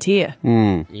a volunteer.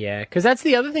 Yeah, because that's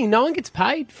the other thing. No one gets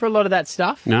paid for a lot of that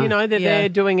stuff. No. They're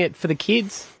doing it for the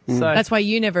kids. So that's why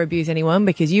you never abuse anyone,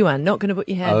 because you are not going to put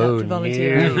your hand up to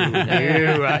volunteer. No.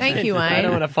 Thank you, Wayne. I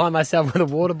don't want to find myself with a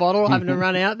water bottle having to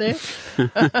run out there.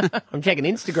 I'm checking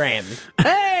Instagram.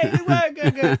 Hey, good work,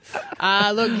 good.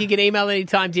 Look, you can email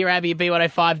anytime, dear Abby at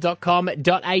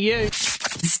b105.com.au.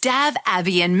 Stab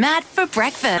Abby and Matt for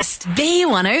breakfast.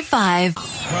 B105. Come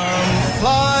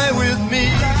fly with me.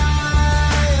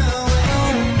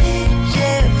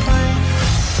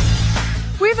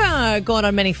 We've gone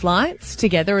on many flights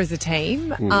together as a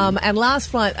team. And last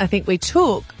flight I think we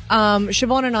took,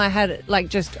 Siobhan and I had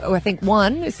I think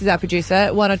one, this is our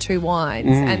producer, one or two wines.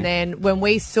 And then when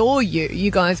we saw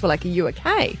you guys were like, are you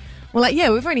okay? We're like, yeah,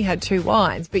 we've only had two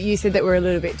wines, but you said that we're a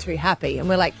little bit too happy. And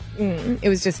we're like, it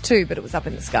was just two, but it was up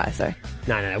in the sky, so.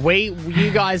 No.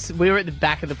 You guys, we were at the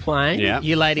back of the plane. Yeah.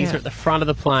 You ladies were at the front of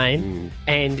the plane,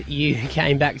 and you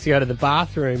came back to go to the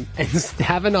bathroom, and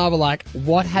Stav and I were like,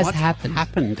 what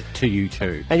happened to you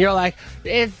two? And you're like,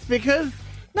 it's because...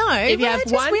 No, we had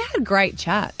a great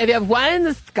chat. If you have one in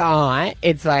the sky,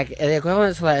 it's like, the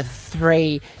equivalent to like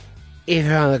three if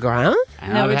you're on the ground.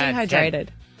 No, we're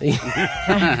dehydrated.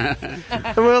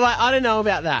 And we were like, I don't know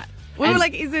about that. We were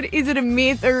like, is it a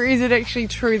myth or is it actually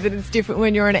true that it's different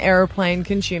when you're in an aeroplane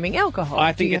consuming alcohol?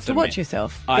 I think you it's have to a watch myth.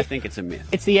 yourself. I think it's a myth.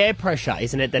 It's the air pressure,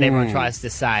 isn't it, that everyone tries to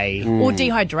say. Or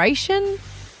dehydration?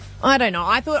 I don't know.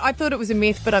 I thought it was a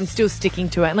myth, but I'm still sticking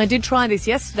to it. And I did try this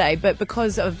yesterday, but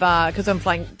because I'm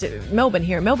flying to Melbourne,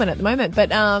 here in Melbourne at the moment, but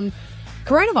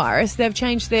coronavirus, they've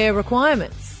changed their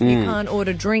requirements. You can't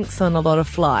order drinks on a lot of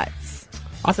flights.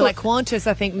 So like Qantas,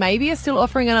 I think maybe are still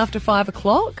offering it after 5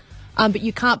 o'clock. But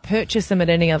you can't purchase them at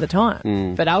any other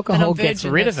time. But alcohol gets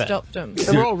rid of it. Stopped them.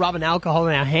 So we're all rubbing alcohol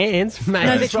in our hands. Mate.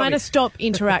 No, they're trying to stop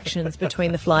interactions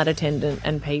between the flight attendant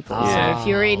and people. So if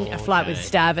you're in a flight with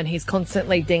Stav and he's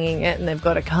constantly dinging it and they've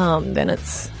got to come, then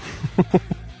it's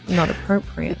not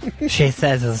appropriate. She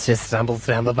says it's just stumbles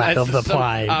down the back of the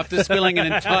plane. After spilling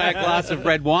an entire glass of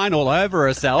red wine all over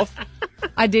herself.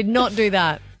 I did not do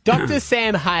that. Dr.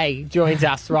 Sam Hay joins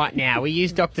us right now. We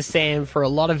use Dr. Sam for a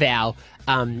lot of our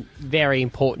very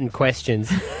important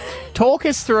questions. Talk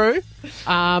us through,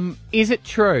 is it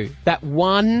true that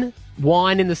one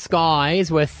wine in the sky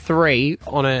is worth 3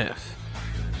 on Earth?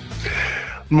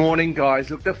 Morning,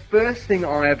 guys. Look, the first thing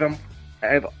I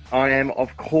am,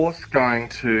 of course, going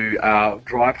to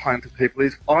drive home for people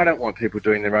is I don't want people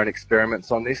doing their own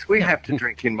experiments on this. We have to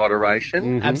drink in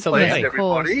moderation. Absolutely. Please,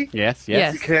 everybody. Yes.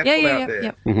 Be careful out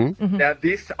there. Now,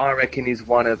 this, I reckon, is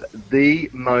one of the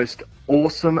most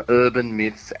awesome urban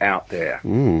myths out there.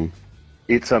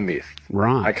 It's a myth.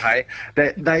 Right. Okay?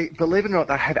 They believe it or not,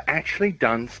 they have actually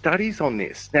done studies on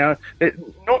this. Now, they're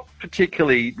not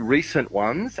particularly recent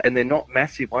ones, and they're not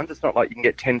massive ones. It's not like you can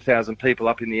get 10,000 people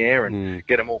up in the air and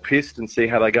get them all pissed and see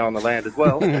how they go on the land as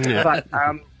well. But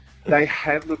they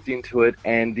have looked into it,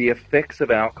 and the effects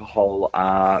of alcohol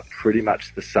are pretty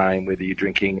much the same whether you're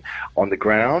drinking on the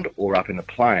ground or up in a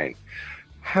plane.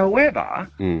 However,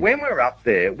 when we're up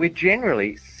there, we're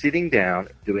generally sitting down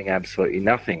doing absolutely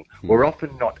nothing. We're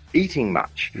often not eating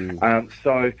much.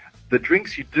 So the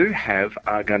drinks you do have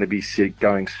are going to be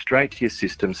going straight to your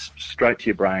system, straight to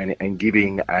your brain, and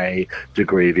giving a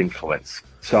degree of influence.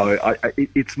 So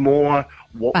it's more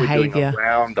what we're doing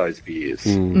around those beers.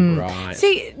 Right.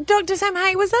 See, Dr. Sam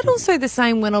Hay, was that also the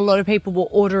same when a lot of people were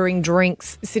ordering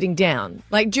drinks sitting down?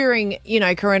 Like during,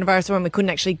 coronavirus, when we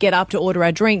couldn't actually get up to order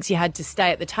our drinks, you had to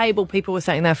stay at the table. People were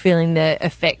saying they're feeling the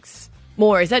effects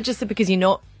more. Is that just because you're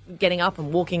not getting up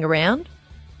and walking around?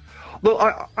 Look,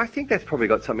 I think that's probably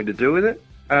got something to do with it.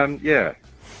 Yeah.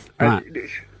 Right.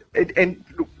 And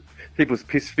look, people's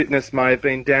piss fitness may have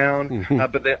been down,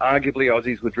 but arguably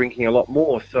Aussies were drinking a lot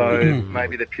more, so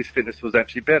maybe their piss fitness was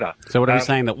actually better. So what are we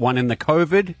saying, that 1 in the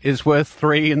COVID is worth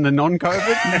 3 in the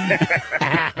non-COVID?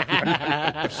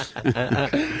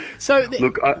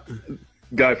 Look,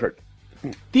 go for it.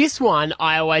 This one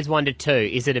I always wondered too,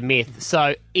 is it a myth?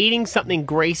 So eating something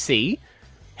greasy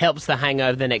helps the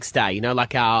hangover the next day.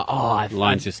 Like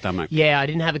lines your stomach. Yeah, I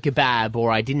didn't have a kebab,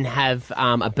 or I didn't have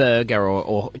a burger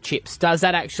or chips. Does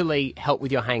that actually help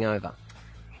with your hangover?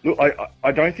 Look,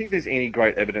 I don't think there's any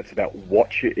great evidence about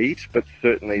what you eat, but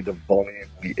certainly the volume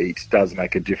we eat does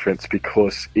make a difference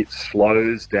because it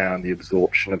slows down the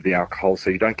absorption of the alcohol, so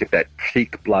you don't get that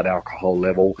peak blood alcohol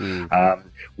level,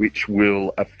 which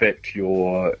will affect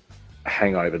your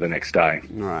hangover the next day.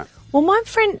 Right. Well, my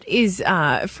friend is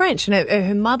French, and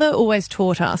her mother always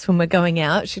taught us when we're going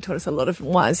out. She taught us a lot of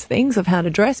wise things of how to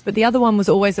dress, but the other one was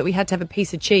always that we had to have a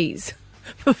piece of cheese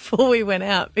before we went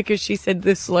out because she said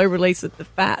the slow release of the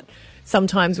fat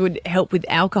sometimes would help with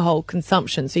alcohol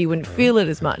consumption, so you wouldn't feel it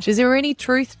as much. Is there any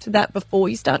truth to that before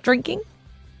you start drinking?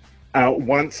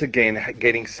 Once again,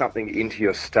 getting something into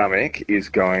your stomach is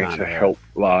going to help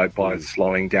by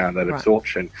slowing down that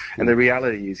absorption. And the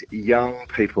reality is young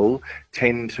people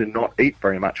tend to not eat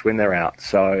very much when they're out.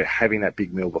 So having that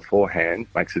big meal beforehand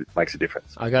makes a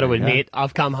difference. I got to admit,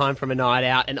 I've come home from a night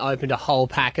out and opened a whole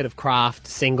packet of Kraft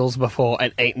singles before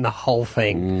and eaten the whole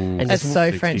thing. And that's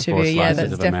so French of you. Yeah,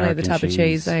 that's definitely the type of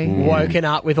cheese. Woken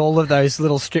up with all of those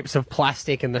little strips of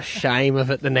plastic and the shame of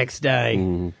it the next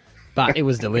day. But it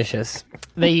was delicious.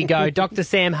 There you go. Dr.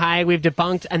 Sam Hay, we've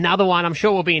debunked another one. I'm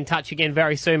sure we'll be in touch again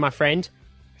very soon, my friend.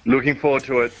 Looking forward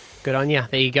to it. Good on you.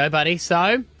 There you go, buddy.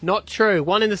 So, not true.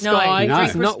 1 in the sky.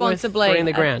 Drink Not responsibly. 3 in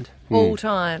the ground. All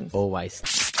times. Always.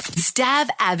 Stab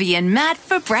Abby and Matt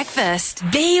for breakfast.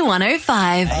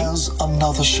 B105. As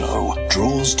another show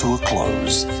draws to a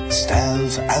close,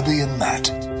 Stav, Abby and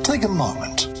Matt take a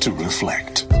moment to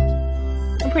reflect.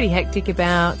 I'm pretty hectic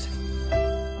about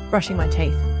brushing my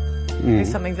teeth.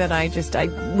 It's something that I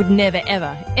would never,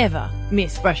 ever, ever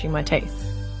miss, brushing my teeth.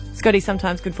 Scotty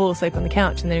sometimes could fall asleep on the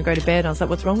couch and then go to bed. I was like,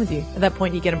 what's wrong with you? At that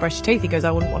point, you get and brush your teeth. He goes, I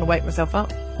wouldn't want to wake myself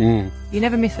up. You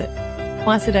never miss it.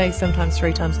 Twice a day, sometimes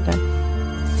 3 times a day.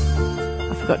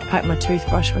 forgot to pack my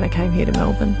toothbrush when I came here to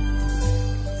Melbourne.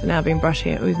 So now I've been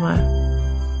brushing it with my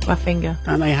finger.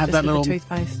 Don't they have just that with little the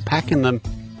toothpaste. pack in the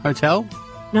hotel?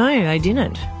 No, they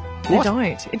didn't. What? They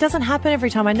don't. It doesn't happen every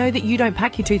time. I know that you don't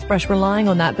pack your toothbrush relying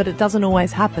on that, but it doesn't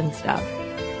always happen, Stav.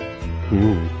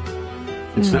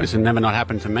 It's never not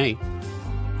happened to me.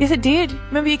 Yes, it did.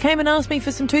 Remember you came and asked me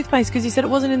for some toothpaste because you said it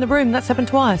wasn't in the room. That's happened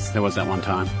twice. There was that one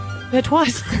time. Yeah,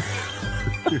 twice.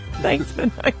 Thanks, but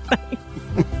no thanks.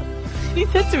 He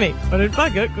said to me, I didn't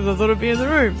pack it because I thought it'd be in the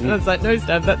room. And I was like, no,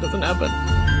 Stav, that doesn't happen.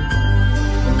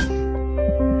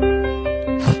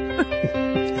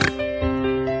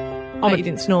 Oh, you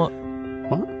didn't snort.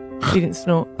 What? You didn't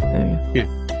snort. There you go.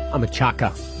 Yeah. I'm a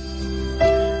chucker.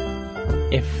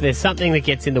 If there's something that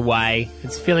gets in the way, if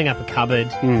it's filling up a cupboard,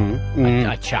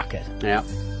 I chuck it. Yeah.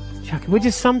 Chuck it. We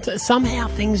just somehow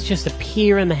things just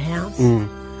appear in the house.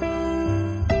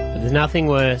 But there's nothing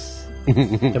worse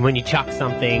than when you chuck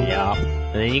something,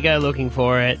 and then you go looking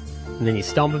for it, and then you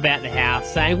stomp about the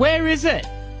house saying, "Where is it?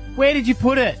 Where did you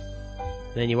put it?"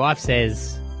 And then your wife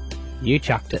says, "You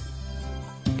chucked it."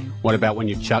 What about when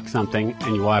you chuck something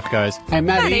and your wife goes, "Hey,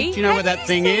 Maddie, do you know where that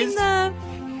thing is?"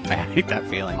 I hate that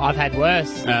feeling. I've had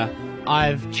worse.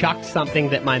 I've chucked something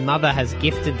that my mother has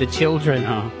gifted the children,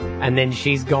 and then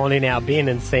she's gone in our bin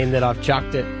and seen that I've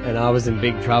chucked it, and I was in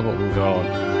big trouble. Oh, God.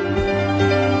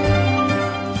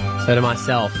 So to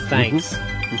myself, thanks.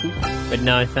 But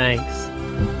no thanks.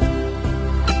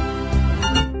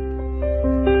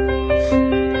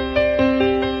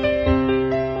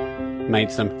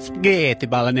 Made some spaghetti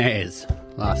bolognese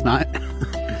last night.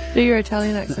 Do your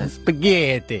Italian accent.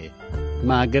 Spaghetti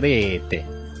margherita.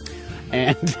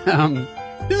 And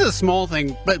this is a small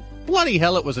thing, but bloody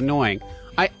hell it was annoying.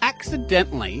 I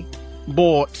accidentally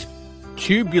bought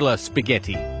tubular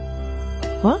spaghetti.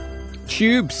 What?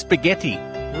 Tube spaghetti.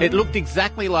 It looked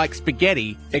exactly like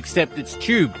spaghetti, except it's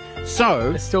tubed.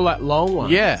 So it's still that long one.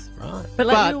 Yeah. Right.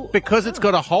 But because it's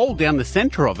got a hole down the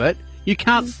centre of it, you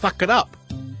can't suck it up.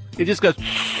 It just goes...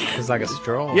 It's like a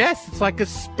straw. Yes, it's like a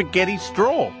spaghetti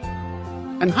straw.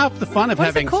 And half the fun of What's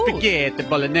having it called? spaghetti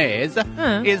bolognese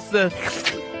is the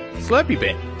slurpy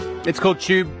bit. It's called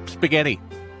tube spaghetti.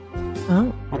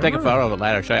 Oh. I'll take a photo of it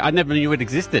later. Show you. I never knew it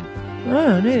existed.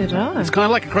 Oh, neither did I. It's kind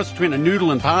of like a cross between a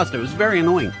noodle and pasta. It was very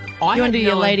annoying. You want to do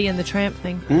your Lady and the Tramp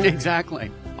thing? Exactly.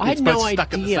 I had It's no both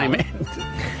stuck at the idea same end.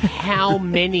 how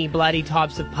many bloody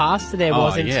types of pasta there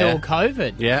was until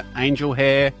COVID. Yeah, angel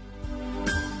hair.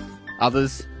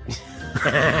 Others.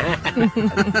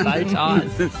 Bow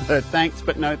ties. So thanks,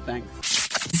 but no thanks.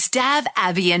 Stab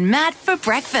Abby and Matt for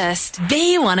breakfast.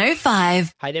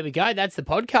 B105. Hey, there we go. That's the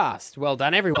podcast. Well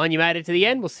done, everyone. You made it to the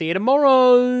end. We'll see you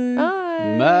tomorrow.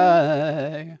 Bye.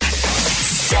 Bye.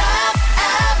 Stab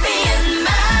Abby and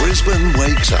Matt. Brisbane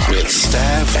wakes up with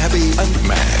Stav, Abby and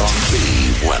Matt on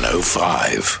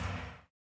B105.